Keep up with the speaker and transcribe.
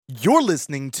You're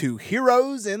listening to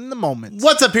Heroes in the Moment.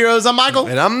 What's up, heroes? I'm Michael.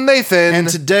 And I'm Nathan. And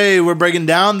today we're breaking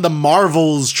down the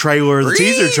Marvels trailer, the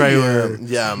teaser trailer.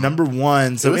 Yeah. Number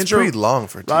one. So it was intro, pretty long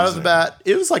for a teaser. right off the bat,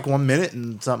 it was like 1 minute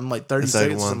and something, like 30 It's like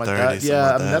seconds, something like 1:30, that. Yeah,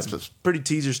 something like that's pretty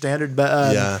teaser standard.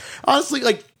 But honestly,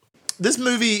 like this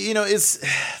movie, you know,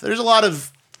 there's a lot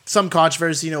of some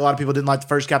controversy. You know, a lot of people didn't like the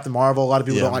first Captain Marvel. A lot of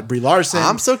people don't like Brie Larson.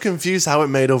 I'm so confused how it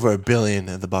made over $1 billion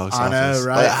at the box office. I know,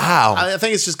 right? Like, how? I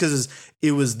think it's just because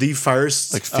it was the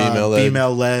first Like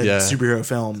female-led superhero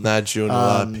film. That drew in a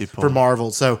lot of people. For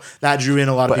Marvel. So that drew in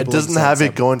a lot of But people. it doesn't have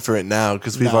it going for it now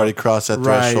because we've already crossed that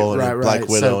threshold and Black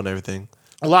Widow and everything.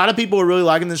 A lot of people are really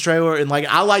liking this trailer, and like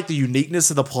I like the uniqueness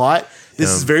of the plot. This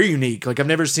is very unique. Like I've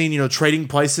never seen, trading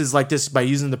places like this by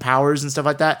using the powers and stuff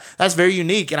like that. That's very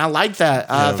unique, and I like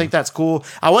that. I think that's cool.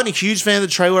 I wasn't a huge fan of the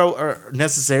trailer or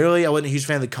necessarily. I wasn't a huge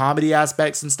fan of the comedy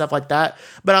aspects and stuff like that.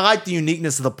 But I like the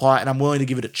uniqueness of the plot, and I'm willing to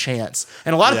give it a chance.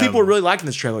 And a lot of people are really liking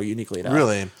this trailer uniquely enough.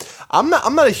 Really, I'm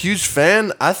not a huge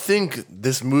fan. I think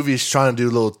this movie is trying to do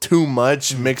a little too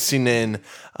much, mixing in.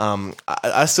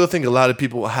 I still think a lot of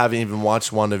people haven't even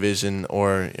watched WandaVision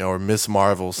or Miss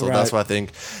Marvel, so that's why I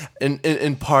think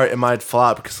in part it might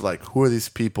flop because like who are these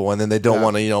people, and then they don't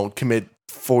want to commit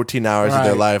 14 hours of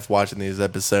their life watching these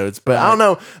episodes. But I don't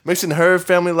know, mixing her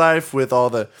family life with all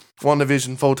the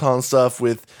WandaVision photon stuff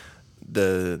with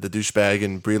the douchebag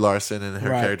and Brie Larson and her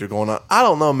character going on. I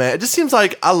don't know, man. It just seems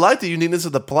like I like the uniqueness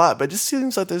of the plot, but it just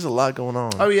seems like there's a lot going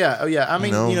on. Oh yeah. I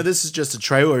mean, this is just a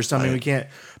trailer, so I mean, we can't.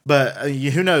 But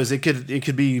who knows? It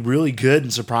could be really good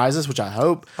and surprise us, which I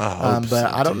hope. But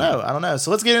I don't know.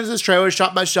 So let's get into this trailer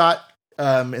shot by shot.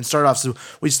 And start off. So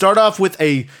we start off with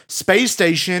a space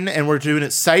station, and we're doing it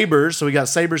Saber. So we got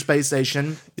Saber Space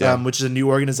Station, which is a new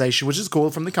organization, which is cool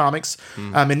from the comics.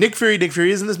 And Nick Fury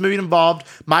is in this movie involved.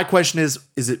 My question is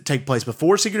it take place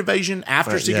before Secret Invasion,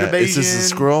 after Secret Invasion? Is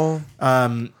this a Skrull?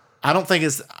 I don't think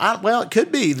it's. Well, it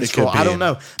could be the Skrull. I don't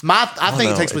know. I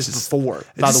think it takes place before.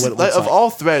 By the way, it looks of all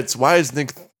threats, why is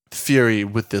Nick Fury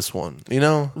with this one?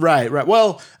 Right.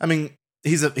 Well, I mean.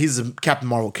 He's a Captain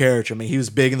Marvel character. I mean, he was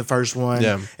big in the first one,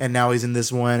 and now he's in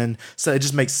this one, and so it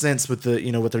just makes sense with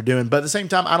the what they're doing. But at the same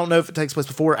time, I don't know if it takes place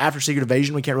before or after Secret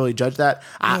Invasion. We can't really judge that.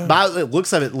 By the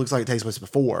looks of it, it looks like it takes place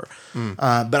before, but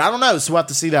I don't know. So we'll have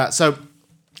to see that. So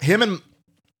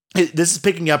this is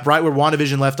picking up right where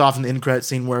WandaVision left off in the end credit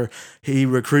scene, where he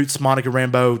recruits Monica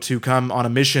Rambeau to come on a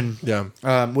mission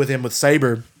with him with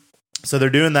Saber. So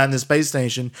they're doing that in the space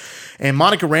station, and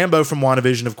Monica Rambeau from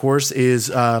WandaVision, of course,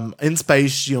 is in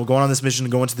space, going on this mission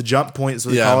to go into the jump point, is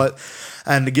what they call it,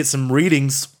 and to get some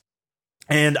readings.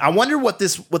 And I wonder what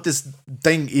this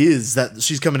thing is that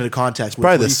she's coming into contact with.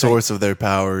 Probably the source of their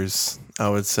powers, I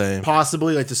would say.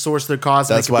 Possibly, like the source of their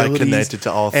cosmic That's why abilities. it connected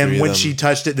to all three And of when them. she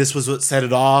touched it, this was what set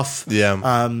it off. Yeah.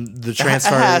 The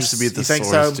transfers. It has to be the you think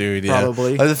source, so? dude. Yeah.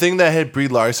 Probably. Like the thing that hit Brie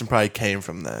Larson probably came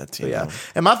from that. You know?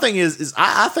 And my thing is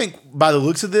I think by the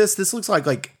looks of this looks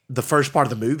like the first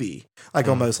part of the movie. Like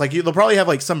almost. Like they'll probably have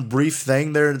like some brief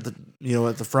thing there at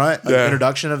the front, like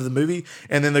introduction of the movie,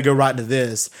 and then they go right into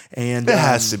this. And it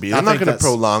has to be. I'm not going to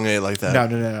prolong it like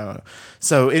that. No.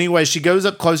 So anyway, she goes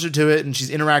up closer to it and she's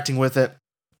interacting with it.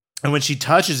 And when she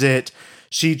touches it,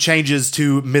 she changes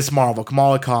to Miss Marvel,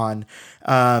 Kamala Khan,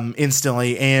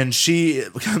 instantly. And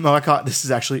Kamala Khan,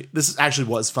 this actually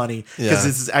was funny because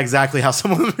this is exactly how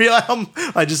someone would realize.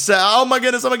 I just said, "Oh my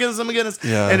goodness, oh my goodness, oh my goodness,"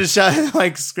 and it's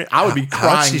like I would be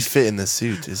crying. How'd she fit in the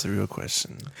suit? Is the real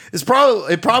question. It's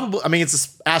probably. I mean, it's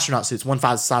an astronaut suit. It's one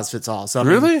size fits all. So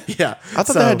really, yeah. I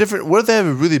thought they had different. What if they have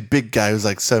a really big guy who's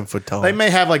like 7 foot tall? They may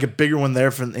have like a bigger one there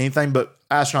for anything, but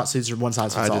astronaut suits are one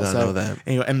size fits all. I did not know that.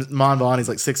 Anyway, and Mon Vellani's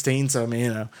like 16, so I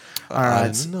mean, all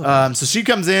right. So she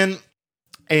comes in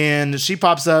and she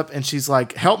pops up and she's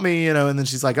like, "Help me," and then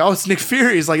she's like, "Oh, it's Nick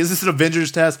Fury." He's like, "Is this an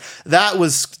Avengers test?" That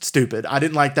was stupid. I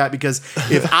didn't like that because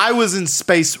if I was in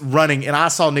space running and I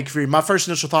saw Nick Fury, my first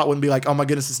initial thought wouldn't be like, "Oh my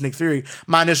goodness, it's Nick Fury."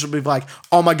 My initial would be like,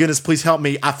 "Oh my goodness, please help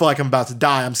me. I feel like I'm about to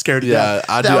die. I'm scared to death."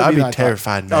 I'd be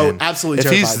terrified, man. Oh, absolutely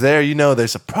terrified. If he's there,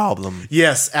 there's a problem.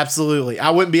 Yes, absolutely. I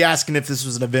wouldn't be asking if this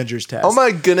was an Avengers test. Oh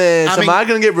my goodness. Am I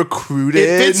going to get recruited?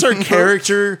 It fits her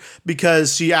character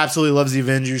because she absolutely loves the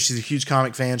Avengers. She's a huge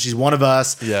comic fan. She's one of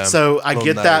us. Yeah. So I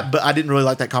get that, but I didn't really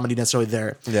like that comedy necessarily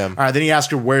there. Yeah. All right. Then he asked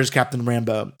her, "Where's Captain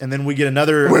Rambeau?" And then we get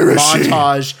another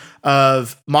montage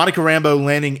of Monica Rambeau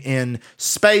landing in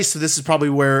space. So this is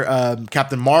probably where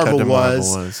Captain Marvel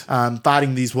was.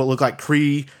 Fighting these what look like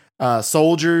Kree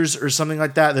soldiers or something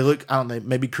like that. They look, I don't know,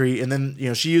 maybe Kree. And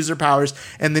then, she used her powers.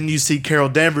 And then you see Carol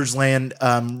Danvers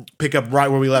pick up right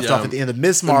where we left off at the end of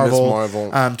Miss Marvel.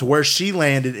 To where she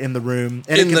landed in the room.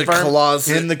 And in the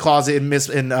closet. In the closet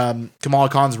in Kamala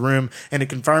Khan's room. And it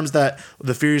confirms that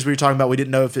the Furies we were talking about, we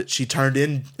didn't know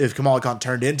if Kamala Khan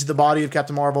turned into the body of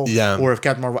Captain Marvel. Or if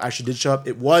Captain Marvel actually did show up.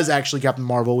 It was actually Captain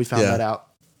Marvel. We found that out.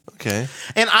 Okay.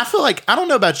 And I feel like, I don't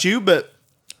know about you, but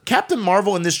Captain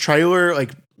Marvel in this trailer,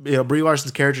 like, Brie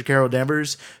Larson's character, Carol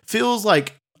Danvers, feels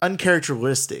like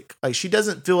uncharacteristic. Like, she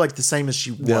doesn't feel like the same as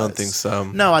she was. I don't think so.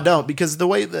 No, I don't, because the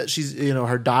way that she's,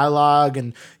 her dialogue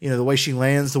and, the way she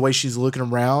lands, the way she's looking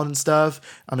around and stuff.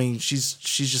 I mean, she's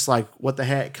just like, what the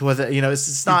heck?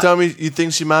 It's not. You tell me, you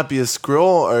think she might be a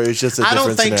Skrull, or it's just a difference? I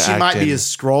don't think in she her might be a acting?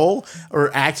 Skrull or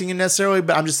acting necessarily,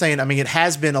 but I'm just saying, I mean, it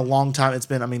has been a long time. It's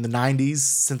been, the 90s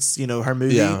since, her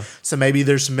movie. Yeah. So maybe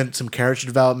there's been some character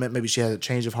development. Maybe she had a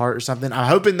change of heart or something. I'm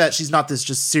hoping that she's not this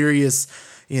just serious,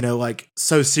 like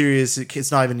so serious.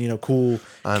 It's not even, cool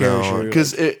I character. know.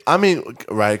 Because,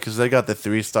 right, because they got the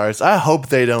 3 stars. I hope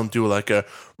they don't do like a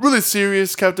really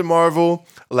serious Captain Marvel,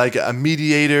 like a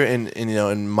mediator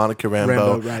in Monica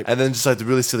Rambeau, right. And then just like the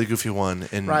really silly, goofy one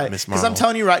in Miss Marvel. Because I'm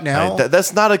telling you right now. Right?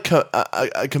 That's not a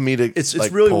comedic. It's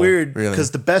really weird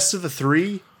because the best of the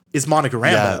 3 is Monica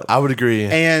Rambeau. Yeah, I would agree.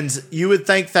 And you would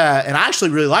think that, and I actually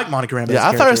really like Monica Rambeau. Yeah,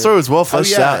 I thought her story was well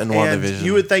fleshed out in WandaVision.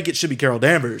 You would think it should be Carol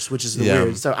Danvers, which is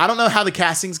weird. So I don't know how the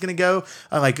casting's going to go.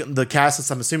 Like the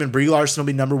cast, I'm assuming Brie Larson will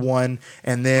be number 1,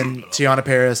 and then Tiana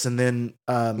Paris, and then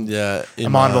Iman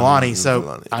Vellani.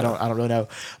 So I don't really know.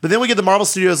 But then we get the Marvel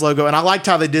Studios logo, and I liked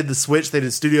how they did the switch. They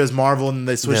did Studios Marvel, and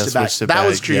they switched it back. That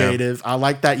was creative. Yeah. I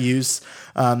like that use.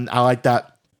 I like that.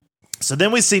 So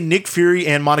then we see Nick Fury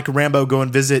and Monica Rambeau go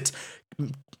and visit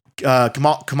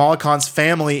Kamala Khan's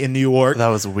family in New York. That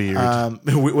was weird. What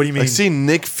do you mean? Like, see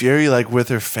Nick Fury with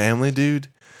her family, dude.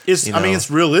 It's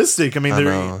realistic. I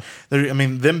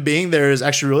mean, them being there is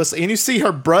actually realistic, and you see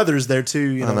her brothers there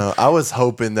too. I know. I was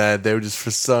hoping that they would just,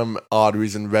 for some odd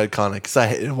reason, retcon it, because I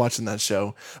hated watching that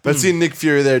show. But seeing Nick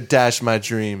Fury there dashed my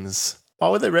dreams. Why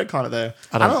would they retcon it though?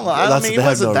 I mean, it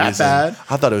wasn't that bad.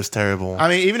 I thought it was terrible. I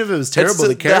mean, even if it was terrible,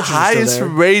 the characters the highest still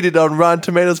there. Rated on Rotten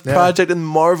Tomatoes project in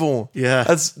Marvel. Yeah,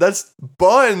 that's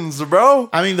buns, bro.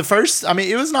 I mean,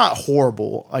 it was not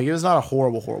horrible. Like, it was not a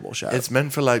horrible show. It's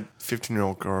meant for like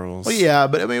 15-year-old girls. Well, yeah,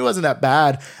 but I mean, it wasn't that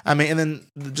bad. I mean, and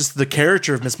then just the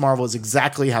character of Miss Marvel is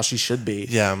exactly how she should be.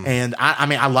 Yeah, and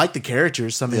I like the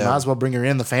characters, so I might as well bring her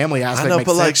in. The family aspect. I know,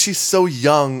 but like, she's so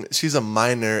young. She's a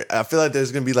minor. I feel like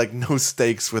there's gonna be like no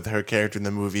stakes with her character in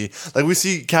the movie. Like, we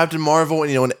see Captain Marvel,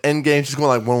 and in Endgame, she's going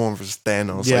like 1-1 versus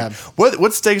Thanos. Yeah, like,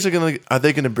 what stakes are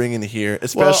they gonna bring in here,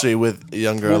 especially with a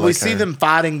young girl? Well, we see them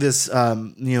fighting this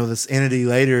this entity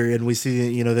later, and we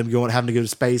see them having to go to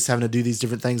space, having to do these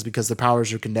different things because the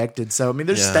powers are connected. So I mean,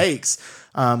 there's stakes.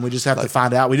 We just have to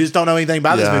find out. We just don't know anything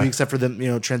about this movie except for them,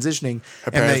 transitioning.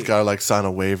 Her parents got to sign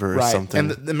a waiver or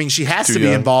something. And I mean, she has to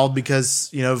be involved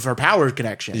because of her power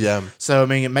connection. Yeah. So I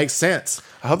mean, it makes sense.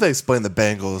 I hope they explain the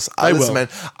Bengals. Listen, man,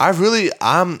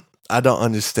 I don't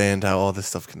understand how all this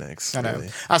stuff connects. I know.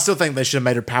 Really. I still think they should have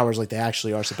made her powers like they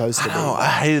actually are supposed to be. I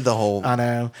hated the whole. I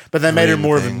know, but they made her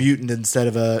more of a mutant instead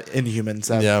of a inhuman.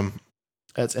 So yeah.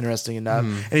 That's interesting enough.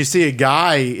 And you see a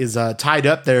guy is tied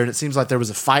up there, and it seems like there was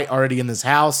a fight already in this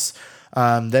house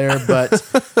there, but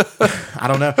I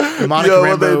don't know. And Monica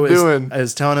Rambeau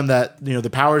is telling him that the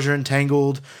powers are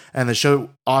entangled, and they show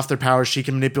off their powers. She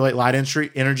can manipulate light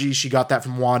energy. She got that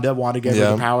from Wanda. Wanda gave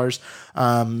her the powers,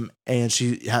 and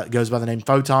she goes by the name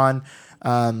Photon.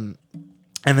 And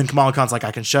then Kamala Khan's like,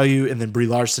 I can show you. And then Brie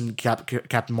Larson,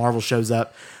 Captain Marvel, shows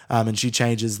up, and she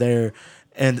changes there.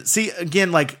 And see,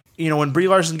 again, like, when Brie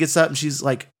Larson gets up and she's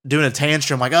like doing a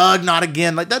tantrum, like, oh, not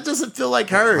again. Like, that doesn't feel like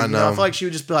her. I feel like she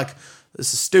would just be like,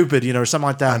 this is stupid, or something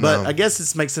like that. But I guess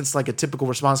this makes sense, like a typical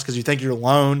response, because you think you're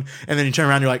alone, and then you turn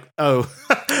around and you're like, oh,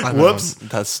 whoops.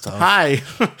 That's tough. Hi.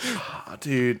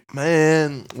 Dude,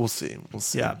 man, we'll see.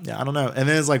 Yeah, I don't know. And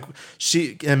then it's like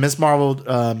she and Miss Marvel,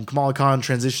 Kamala Khan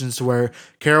transitions to where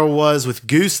Carol was with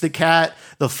Goose the cat,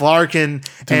 the Flarkin,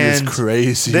 dude, and it's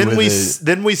crazy.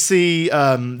 Then we see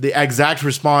the exact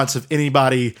response of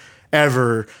anybody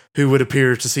ever who would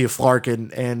appear to see a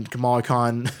Flarkin, and Kamala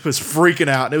Khan was freaking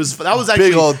out. That was actually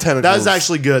big old tentacles. That was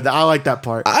actually good. I like that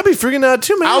part. I'd be freaking out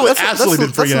too, man. I would absolutely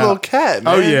been freaking out. That's a little cat,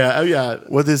 man. Oh yeah.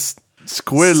 With this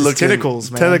squid looking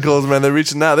tentacles, man. They're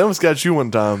reaching out. They almost got you one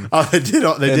time. Oh, they did.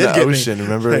 They did get ocean. Me.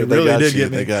 Remember, they really did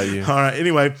get me. They got you. All right.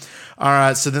 Anyway, all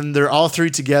right. So then they're all three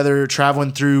together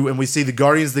traveling through, and we see the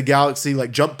Guardians of the Galaxy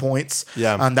like jump points.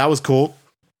 Yeah, that was cool.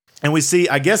 And we see,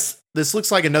 I guess, this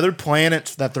looks like another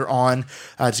planet that they're on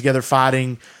together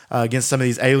fighting against some of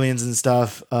these aliens and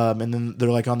stuff. And then they're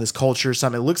like on this culture or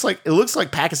something. It looks like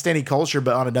Pakistani culture,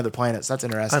 but on another planet. So that's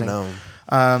interesting. I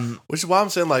know. Which is why I'm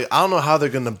saying, like, I don't know how they're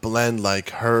going to blend like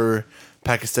her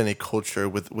Pakistani culture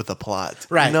with a plot.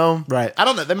 Right. You know? Right. I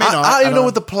don't know. They may not. I don't even know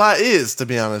what the plot is, to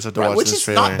be honest, after watching which this is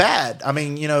trailer. not bad. I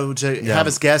mean, to have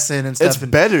us guessing and stuff. It's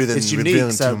better than it's revealing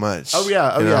unique, too much. Oh,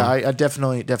 yeah. I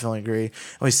definitely agree.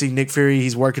 And we see Nick Fury.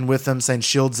 He's working with them, saying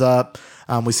shields up.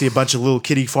 We see a bunch of little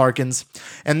kitty farkins.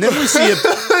 And then we see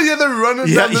yeah, they're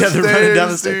running down the stairs. They're running down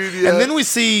the stairs. Dude, yeah. And then we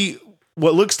see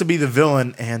what looks to be the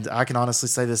villain, and I can honestly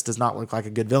say this does not look like a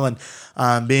good villain,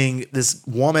 being this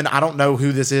woman. I don't know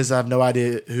who this is. I have no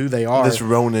idea who they are. This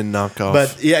Ronin knockoff.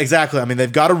 But yeah, exactly. I mean,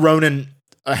 they've got a Ronin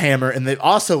hammer, and they've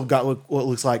also got what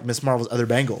looks like Miss Marvel's other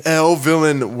bangle.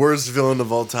 Villain, worst villain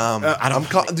of all time. I'm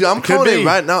calling it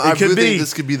right now. I really think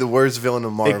this could be the worst villain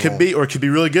of Marvel. It could be, or it could be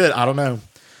really good. I don't know.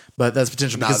 But that's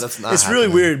potential. Because that's not it's happening.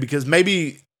 really weird because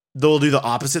maybe they'll do the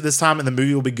opposite this time, and the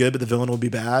movie will be good, but the villain will be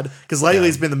bad. Because lately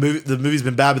it's been the movie's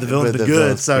been bad, but the villain's been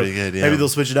good. So good, maybe they'll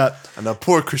switch it up. I know,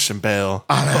 poor Christian Bale.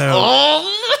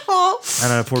 I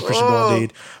know, poor Christian Bale,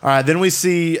 indeed. All right, then we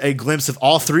see a glimpse of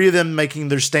all three of them making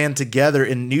their stand together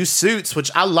in new suits, which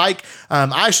I like.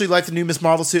 I actually like the new Miss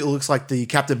Marvel suit. It looks like the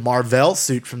Captain Marvel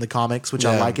suit from the comics, which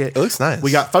I like it. It looks nice.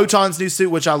 We got Photon's new suit,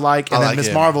 which I like, and then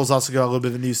Miss Marvel's also got a little bit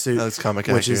of a new suit, that looks comic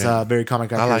which accurate. is very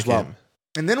comic accurate as well. Him.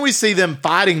 And then we see them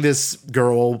fighting this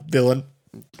girl villain,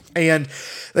 and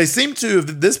they seem to,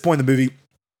 at this point in the movie,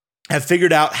 have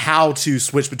figured out how to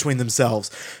switch between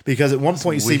themselves. Because at one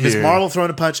point you see Miss Marvel throwing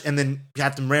a punch, and then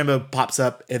Captain Rambo pops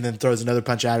up and then throws another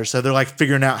punch at her. So they're like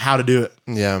figuring out how to do it.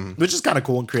 Yeah. Which is kind of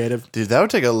cool and creative. Dude, that would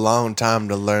take a long time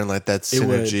to learn like that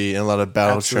synergy and a lot of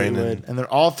battle training. And they're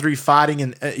all three fighting,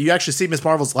 and you actually see Miss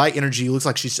Marvel's light energy. It looks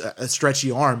like she's a stretchy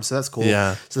arm, so that's cool.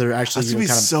 Yeah. So they're actually That's gonna be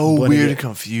kind of so weird and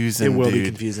confusing. It will be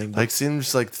confusing. Like seeing them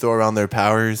just like throw around their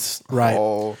powers. Right.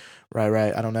 Oh.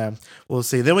 Right. I don't know. We'll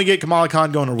see. Then we get Kamala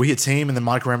Khan going, "Are we a team?" And then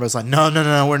Monica Rambeau's like, "No,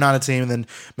 we're not a team." And then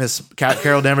Miss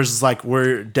Carol Danvers is like,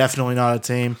 "We're definitely not a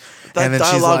team." That and then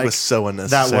dialogue she's like, was so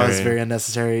unnecessary. That was very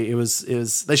unnecessary. It was.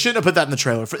 They shouldn't have put that in the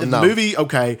trailer. In the movie,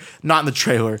 okay, not in the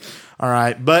trailer. All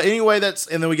right, but anyway,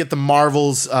 and then we get the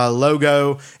Marvels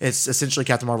logo. It's essentially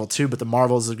Captain Marvel 2, but the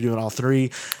Marvels are doing all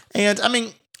three. And I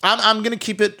mean, I'm gonna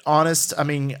keep it honest. I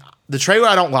mean, the trailer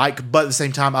I don't like, but at the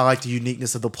same time, I like the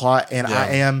uniqueness of the plot, and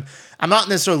I'm not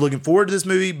necessarily looking forward to this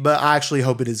movie, but I actually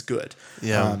hope it is good.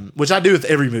 Yeah, which I do with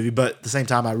every movie, but at the same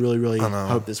time, I really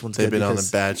hope this one's good. They've been on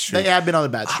a bad streak. They have been on a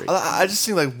bad streak. I just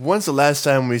think like when's the last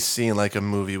time we've seen like a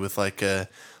movie with like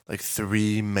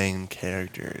three main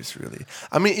characters, really?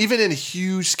 I mean, even in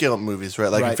huge scale movies, right?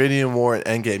 Like Infinity War and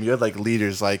Endgame, you had like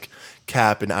leaders like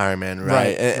Cap and Iron Man,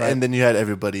 right? And then you had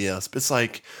everybody else. But it's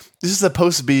like, this is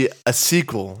supposed to be a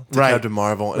sequel to Captain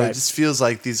Marvel, and it just feels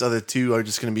like these other two are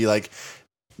just going to be like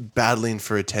battling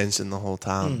for attention the whole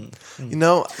time. You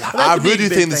know, I really do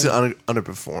think this is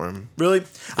underperform. Really?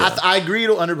 Yeah. I agree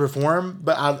it'll underperform,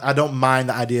 but I don't mind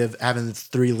the idea of having the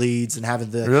three leads and having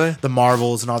the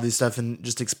Marvels and all these stuff and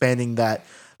just expanding that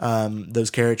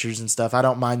those characters and stuff. I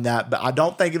don't mind that, but I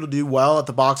don't think it'll do well at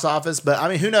the box office. But I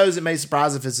mean, who knows? It may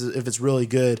surprise if it's really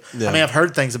good. Yeah. I mean, I've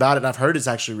heard things about it, and I've heard it's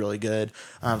actually really good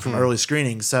from early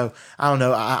screenings. So I don't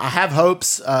know. I have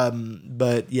hopes,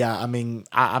 but yeah, I mean,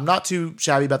 I'm not too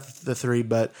shabby about the three,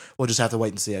 but we'll just have to wait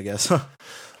and see, I guess.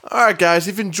 All right, guys,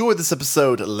 if you enjoyed this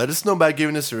episode, let us know by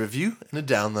giving us a review and a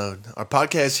download. Our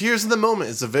podcast, Here's in the Moment,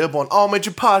 is available on all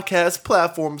major podcast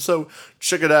platforms, so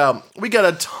check it out. We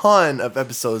got a ton of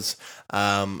episodes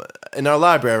in our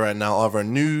library right now. All of our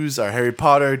news, our Harry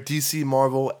Potter, DC,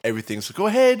 Marvel, everything. So go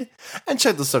ahead and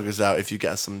check the suckers out if you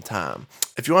got some time.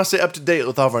 If you want to stay up to date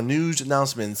with all of our news,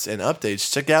 announcements, and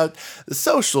updates, check out the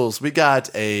socials. We got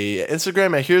a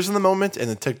Instagram at Here's in the Moment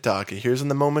and a TikTok at Here's in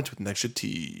the Moment with an extra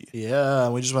T. Yeah,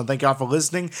 we just want to thank y'all for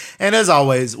listening. And as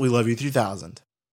always, we love you 3000.